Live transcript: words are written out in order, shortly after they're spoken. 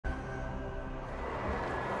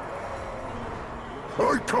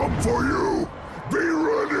I come for you! Be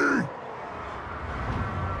ready!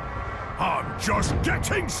 I'm just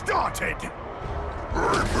getting started!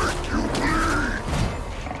 I make you bleed!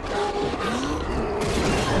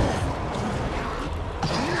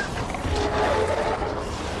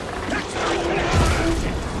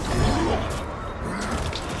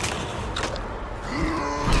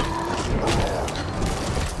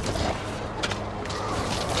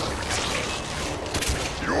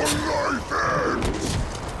 Your life ends!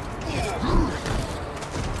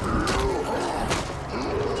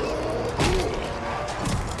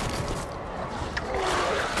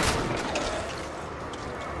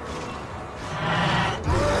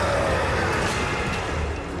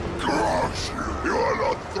 You are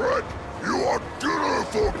not threat! You are dinner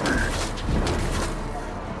for beast!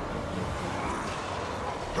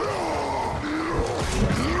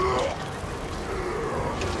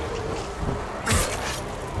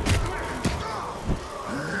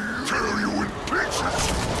 Tear you in pieces!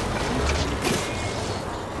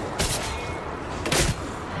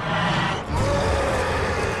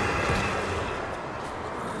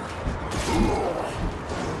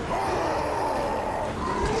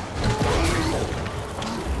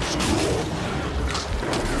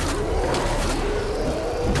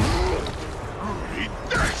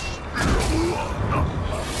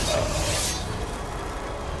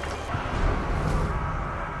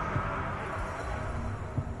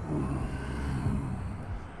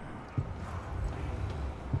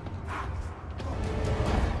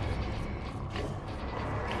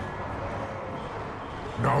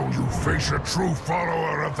 Now you face a true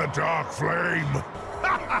follower of the Dark Flame!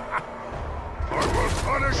 I will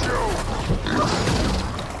punish you!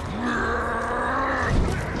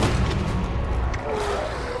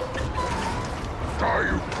 Die,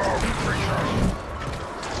 you foul creature!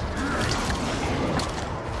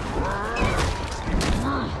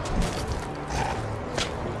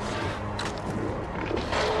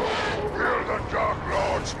 Feel the Dark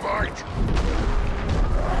Lord's might!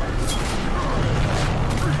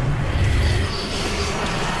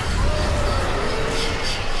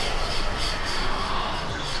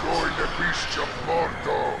 Join the beasts of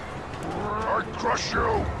Mordor! I crush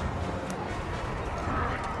you!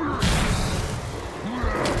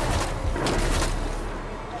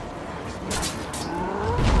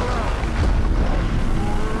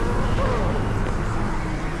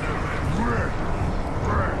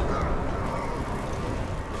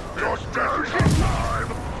 Your death is in time!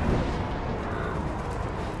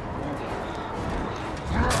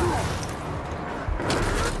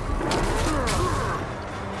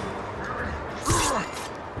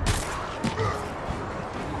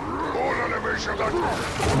 All enemies of the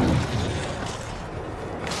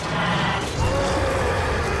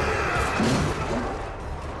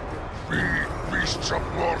Be beasts of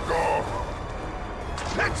Mordor!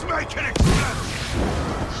 Let's make an explode!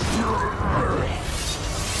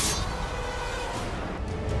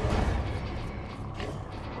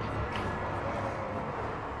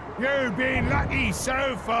 You've been lucky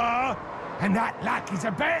so far, and that luck is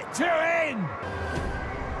about to end!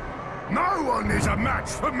 No one is a match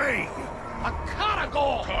for me! A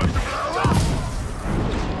Caragor!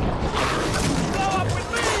 Blow up with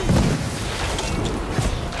me!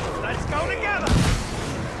 Let's go together!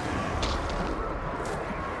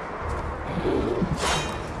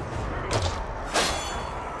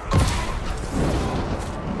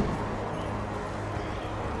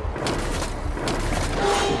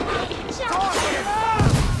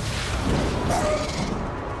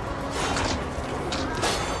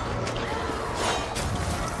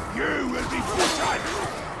 You will be futile!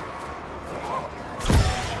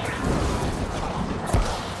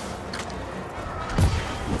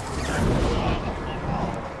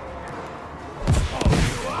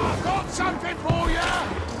 Got something for you!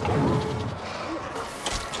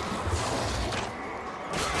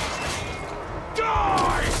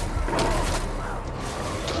 Die!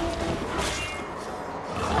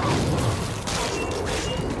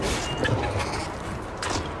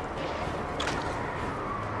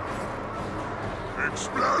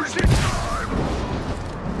 Explosion time!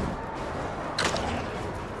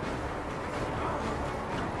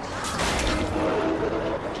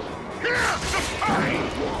 Here's the pain!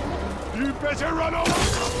 You better run away!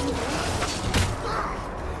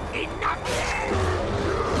 Enough!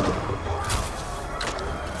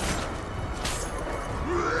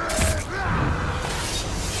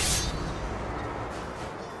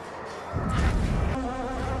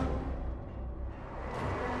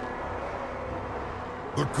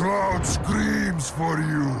 The crowd screams for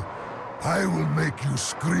you. I will make you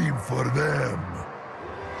scream for them.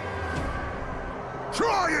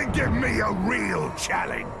 Try and give me a real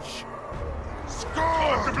challenge.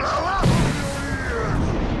 Score to blow up!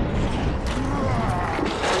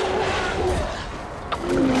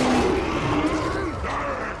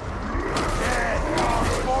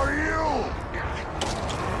 For you!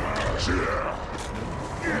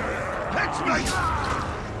 Let's make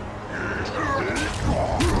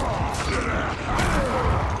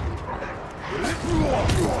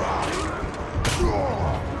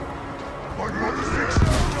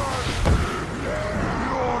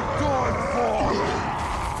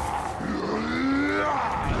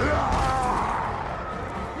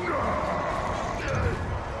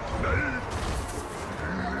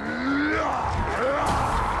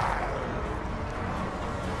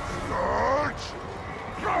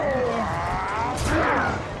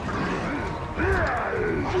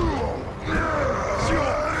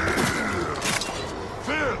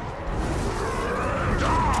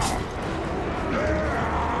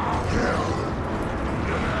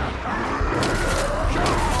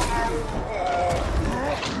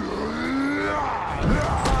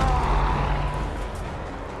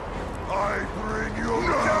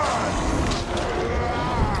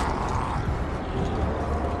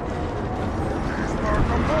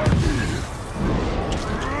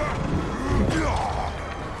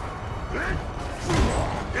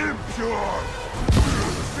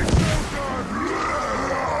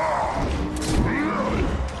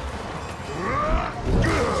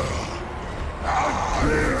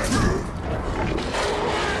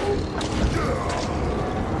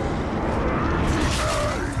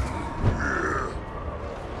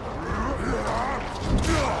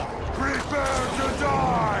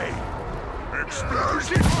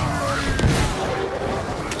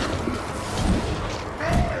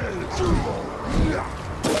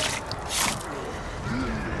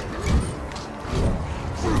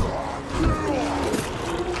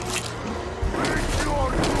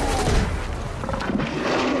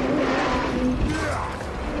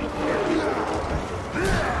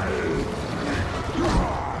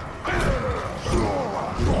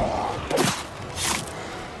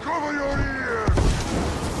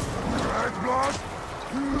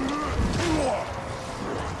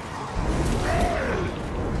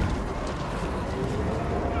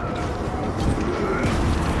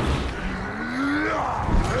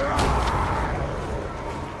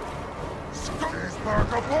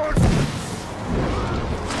Spark a punch!